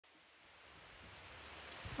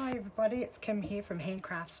Hi everybody, it's Kim here from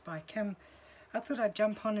Handcrafts by Kim. I thought I'd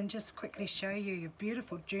jump on and just quickly show you a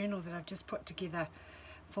beautiful journal that I've just put together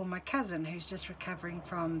for my cousin who's just recovering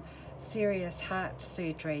from serious heart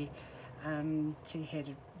surgery. She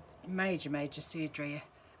had a major surgery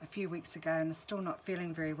a few weeks ago and is still not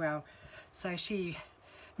feeling very well. So she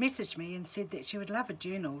messaged me and said that she would love a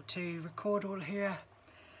journal to record all her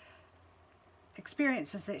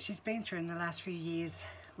experiences that she's been through in the last few years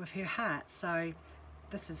with her heart. So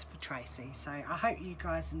this is for Tracey, so I hope you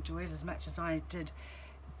guys enjoy it as much as I did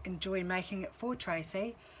enjoy making it for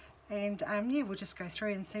Tracey. And yeah, we'll just go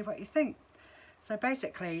through and see what you think. So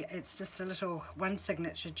basically it's just a little one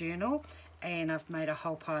signature journal, and I've made a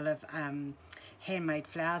whole pile of handmade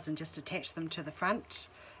flowers and just attached them to the front,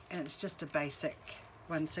 and it's just a basic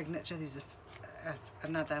one signature. There's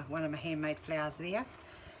another one of my handmade flowers there,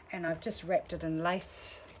 and I've just wrapped it in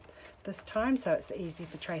lace this time so it's easy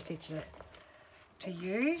for Tracey to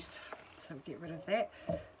use. So we'll get rid of that.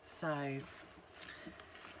 So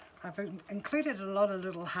I've included a lot of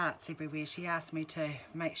little hearts everywhere. She asked me to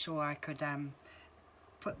make sure I could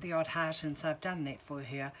put the odd heart in, so I've done that for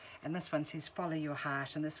her. And this one says follow your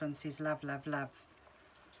heart, and this one says love, love, love.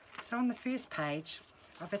 So on the first page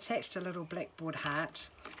I've attached a little blackboard heart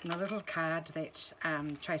and a little card that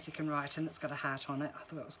Tracey can write, and it's got a heart on it. I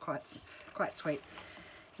thought it was quite sweet.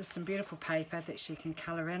 Just some beautiful paper that she can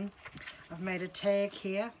colour in. I've made a tag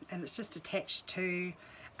here, and it's just attached to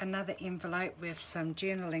another envelope with some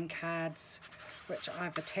journaling cards which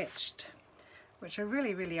I've attached, which are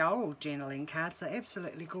really old journaling cards. They're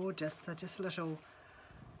absolutely gorgeous. They're just little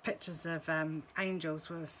pictures of angels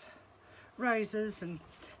with roses and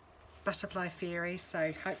butterfly fairies,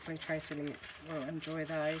 so hopefully Tracey will enjoy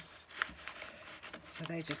those. So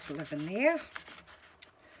they just live in there.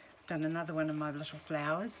 Done another one of my little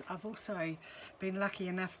flowers. I've also been lucky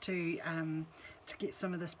enough to get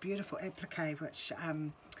some of this beautiful applique which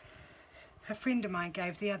a friend of mine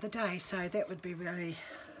gave the other day, so that would be really,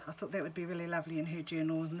 I thought that would be really lovely in her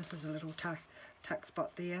journal. And this is a little tuck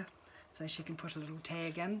spot there, so she can put a little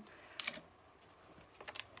tag in.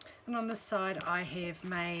 And on this side I have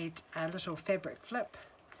made a little fabric flip,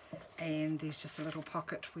 and there's just a little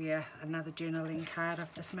pocket where another journaling card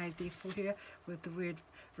I've just made there for her with the word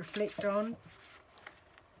reflect on,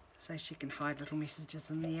 so she can hide little messages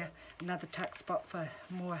in there. Another tuck spot for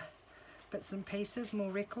more bits and pieces,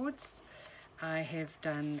 more records. I have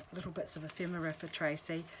done little bits of ephemera for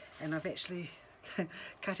Tracey, and I've actually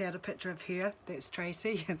cut out a picture of her. That's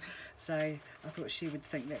Tracey. So I thought she would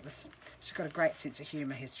think that was, she's got a great sense of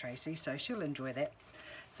humour, has Tracey, so she'll enjoy that.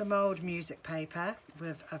 Some old music paper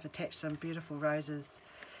with, I've attached some beautiful roses.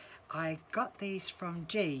 I got these from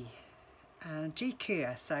G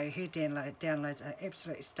Kerr, so her downloads are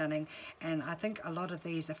absolutely stunning, and I think a lot of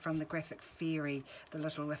these are from the Graphic Fairy, the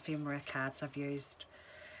little ephemera cards I've used.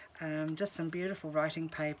 Just some beautiful writing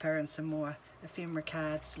paper and some more ephemera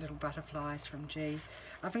cards, little butterflies from G.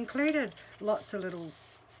 I've included lots of little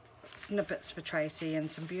snippets for Tracey and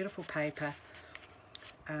some beautiful paper.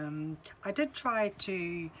 I did try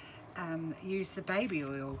to use the baby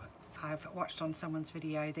oil. I've watched on someone's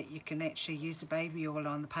video that you can actually use the baby oil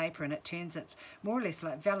on the paper and it turns it more or less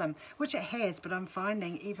like vellum, which it has, but I'm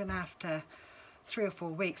finding even after 3 or 4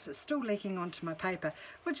 weeks it's still leaking onto my paper,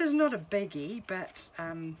 which is not a biggie, but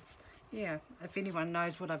yeah, if anyone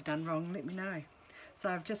knows what I've done wrong, let me know. So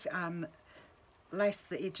I've just laced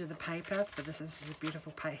the edge of the paper, for this is a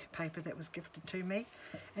beautiful paper that was gifted to me,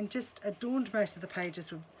 and just adorned most of the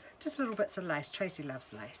pages with just little bits of lace. Tracey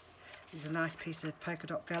loves lace. There's a nice piece of polka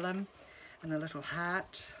dot vellum and a little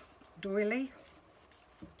heart doily,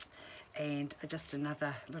 and just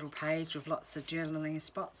another little page with lots of journaling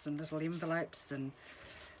spots and little envelopes. And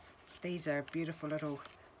these are beautiful little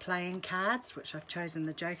playing cards, which I've chosen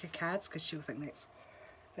the Joker cards because she'll think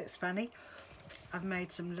that's funny. I've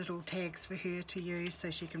made some little tags for her to use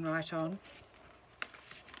so she can write on,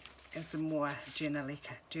 and some more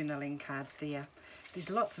journaling cards there. There's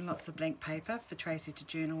lots and lots of blank paper for Tracey to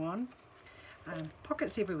journal on.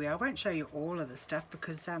 Pockets everywhere. I won't show you all of the stuff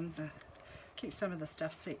because keep some of the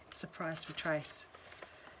stuff surprise for Trace.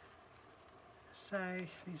 So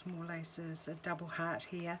there's more laces, a double heart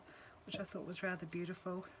here, which I thought was rather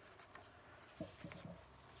beautiful.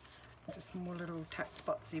 Just more little tuck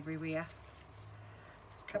spots everywhere.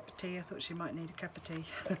 Cup of tea, I thought she might need a cup of tea.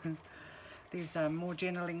 There's more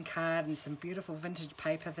journaling card and some beautiful vintage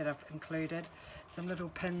paper that I've included. Some little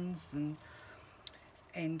pins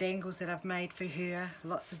and dangles that I've made for her.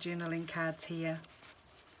 Lots of journaling cards here.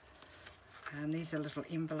 These are little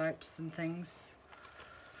envelopes and things.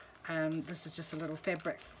 This is just a little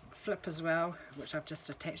fabric flip as well, which I've just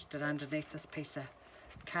attached it underneath this piece of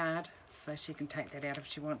card, so she can take that out if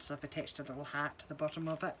she wants. I've attached a little heart to the bottom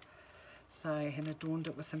of it, so, and adorned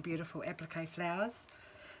it with some beautiful applique flowers.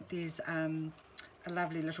 There's a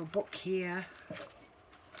lovely little book here.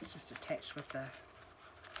 It's just attached with the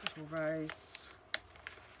little rose,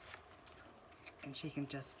 and she can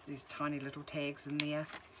just, these tiny little tags in there,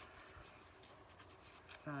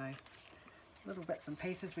 so little bits and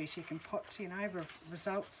pieces where she can put, you know,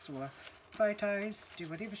 results or photos, do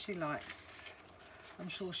whatever she likes. I'm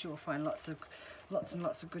sure she'll find lots and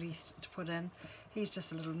lots of goodies to put in. Here's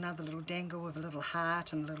just another little dangle with a little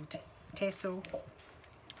heart and a little tassel.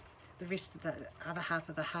 The rest of the other half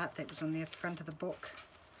of the heart that was on the front of the book.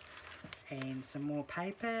 And some more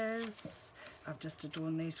papers. I've just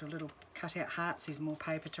adorned these with little cut out hearts. There's more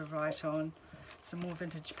paper to write on. Some more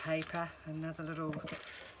vintage paper. Another little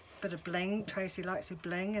bit of bling. Tracey likes her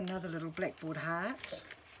bling. Another little blackboard heart.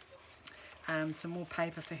 Some more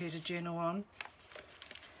paper for her to journal on.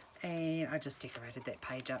 And I just decorated that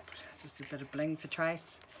page up. Just a bit of bling for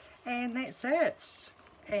Trace. And that's it.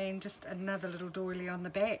 And just another little doily on the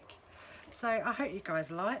back. So I hope you guys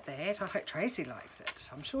like that. I hope Tracey likes it.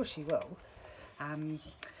 I'm sure she will.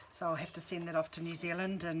 So I'll have to send that off to New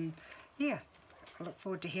Zealand, and yeah, I look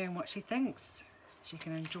forward to hearing what she thinks. She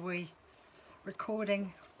can enjoy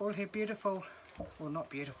recording all her beautiful, well not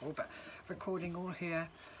beautiful, but recording all her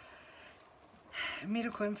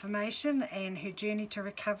medical information and her journey to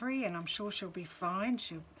recovery, and I'm sure she'll be fine.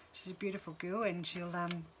 She's a beautiful girl, and she'll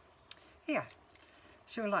yeah,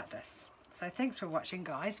 she'll like this. So thanks for watching,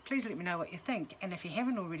 guys. Please let me know what you think, and if you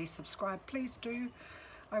haven't already subscribed, please do.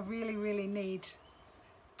 I really need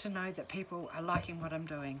to know that people are liking what I'm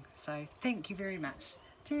doing. So thank you very much.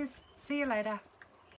 Cheers. See you later.